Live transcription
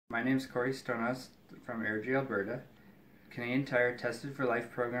My name is Corey Stonas from Airdrie, Alberta. Canadian Tire Tested for Life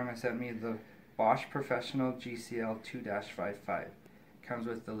program has sent me the Bosch Professional GCL 2-55. Comes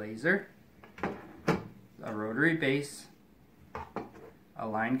with the laser, a rotary base, a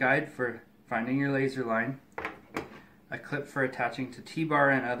line guide for finding your laser line, a clip for attaching to T-bar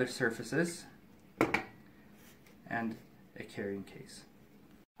and other surfaces, and a carrying case.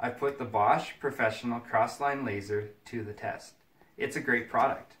 I put the Bosch Professional Crossline Laser to the test. It's a great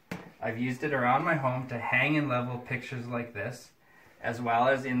product. I've used it around my home to hang and level pictures like this, as well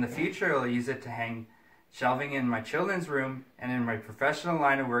as in the future I'll use it to hang shelving in my children's room and in my professional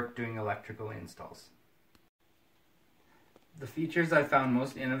line of work doing electrical installs. The features I found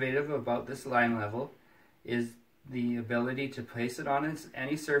most innovative about this line level is the ability to place it on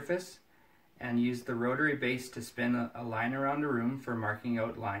any surface and use the rotary base to spin a line around a room for marking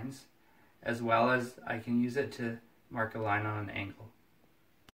out lines, as well as I can use it to mark a line on an angle.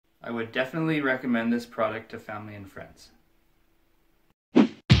 I would definitely recommend this product to family and friends.